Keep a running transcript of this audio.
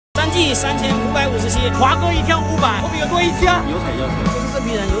计3557，华哥一天500，我比他多1天。有彩就是，这是这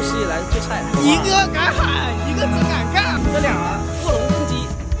批人有史以来最菜的。一个敢喊，一个真敢干，这俩卧龙攻击。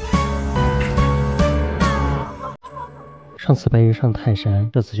 上次白云上泰山，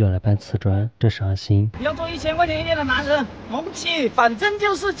这次就来搬瓷砖。这是阿星。要做1000块钱一天的男人，蒙不起，反正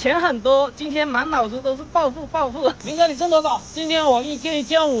就是钱很多。今天满脑子都是暴富，暴富。明哥，你挣多少？今天我给你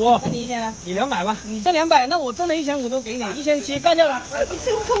1500。那你一天呢？你200吧。你挣200，那我挣了1500都给你，1700干掉了。你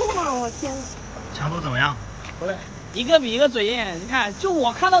真疯吗？我天！强度怎么样？不累，一个比一个嘴硬。你看，就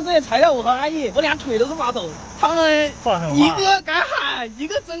我看到这些材料，我和阿义，我俩腿都是发抖。他们一个敢喊，一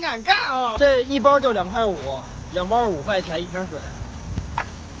个真敢干啊！这一包就2块5。2包5块钱1瓶水。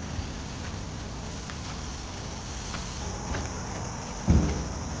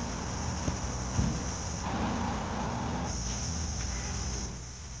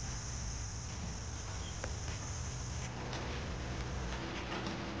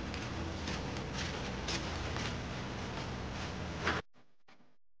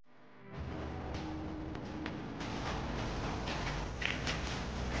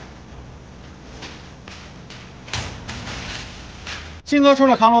鑫哥除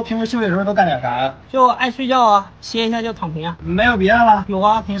了扛楼，平时休息的时候都干点啥呀？就爱睡觉啊，歇一下就躺平啊。没有别的了？有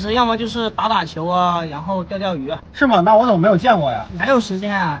啊，平时要么就是打球啊，然后钓鱼啊。是吗？那我怎么没有见过呀？哪有时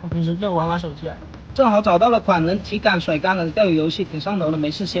间啊？我平时就玩手机啊。正好找到了款能体感甩竿的钓鱼游戏，挺上头的，没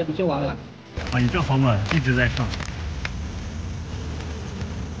事歇不就完了。哇，你这风格一直在上。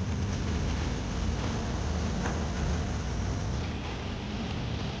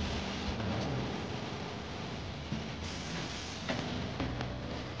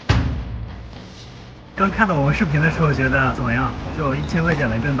 刚看到我们视频的时候，觉得怎么样？就1000块钱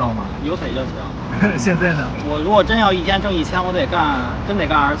能挣到吗？有腿就行。现在呢？我如果真要一天挣1000，我得干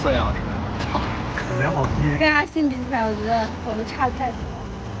24个小时。脸好低。跟阿信比起来，我觉得我们差太多。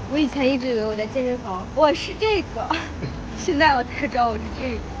我以前一直以为我在健身房，我是这个，现在我才知道我是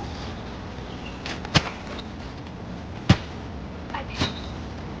这个。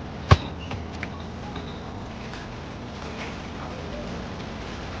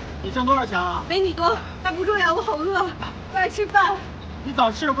你挣多少钱啊？没你多，但不重要，我好饿，我来吃饭。你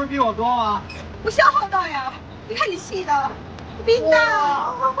早吃的不是比我多吗？不消耗到呀！你看你细的，冰的，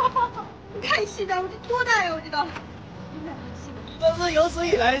你看你细的，我这多大呀？我这个。这是有史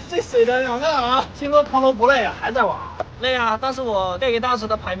以来最水的2个啊！鑫哥扛楼不累啊，还在玩。累啊，但是我钓鱼大师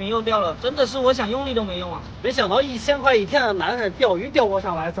的排名又掉了，真的是我想用力都没用啊！没想到1000块一天的男人钓鱼钓不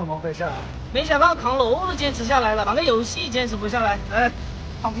上来，怎么回事？没想到扛楼都坚持下来了，玩个游戏坚持不下来。哎，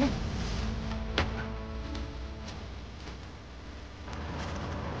躺平。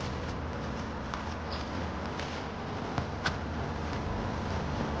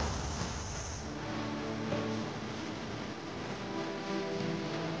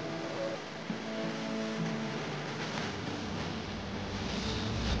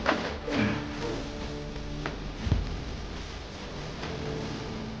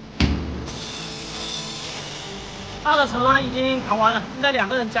 大的层已经扛完了，现在2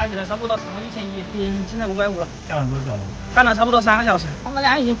个人加起来差不多扛了1100，现在550了。干了多久了？干了差不多3个小时，他们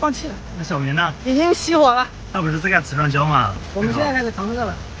俩已经放弃了。那小明呢？已经熄火了。他不是在干瓷砖胶吗？我们现在开始扛这个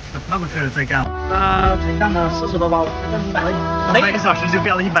了。他不是在干？他才干了40多包了，挣100块钱。半个小时就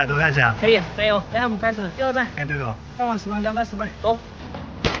干了100多块钱。可以，加油！来，我们开始第2站。哎，对了，干完瓷砖胶再10倍，走。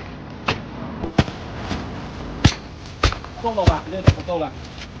够了吧？6不够了。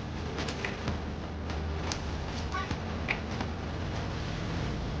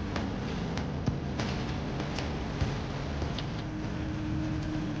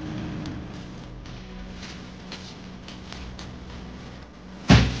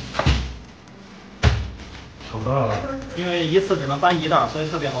 找不到了，因为一次只能搬1袋，所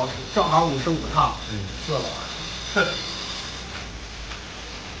以特别好使，正好55趟，4了。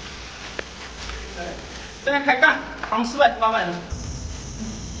现在开干，扛400、800的。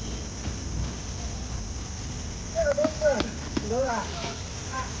这个都是牛的。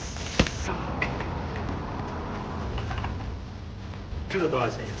这个多少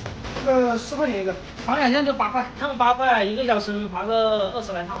钱一次？这个4块钱一个，扛2天就8块，他们8块1个小时爬个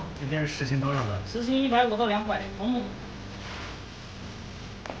20来趟。今天是时薪多少的？时薪150到200，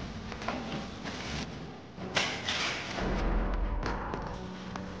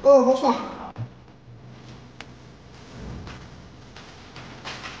哦，好爽！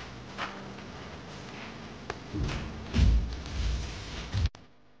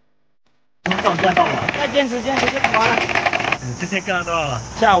上线到了，再坚持就完了。你今天干了多少了？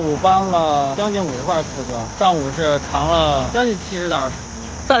下午搬了将近50块瓷砖，上午是扛了将近70袋，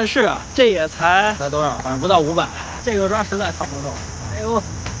但是啊，这也才多少？反正不到500。这个砖实在扛不动。哎呦，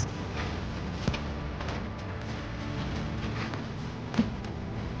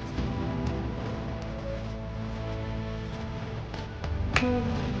 3、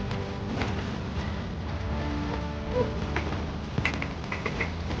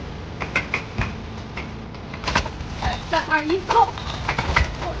2、1，走！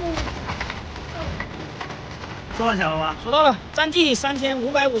收到钱了吗？收到了，占地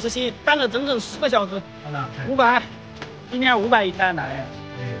3557，干了整整10个小时。好的500，今天500一天来，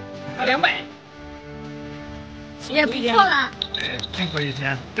还200，也不错了。辛苦一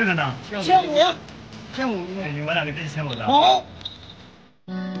天，这个呢？ 1500，你们两个这1500的。好。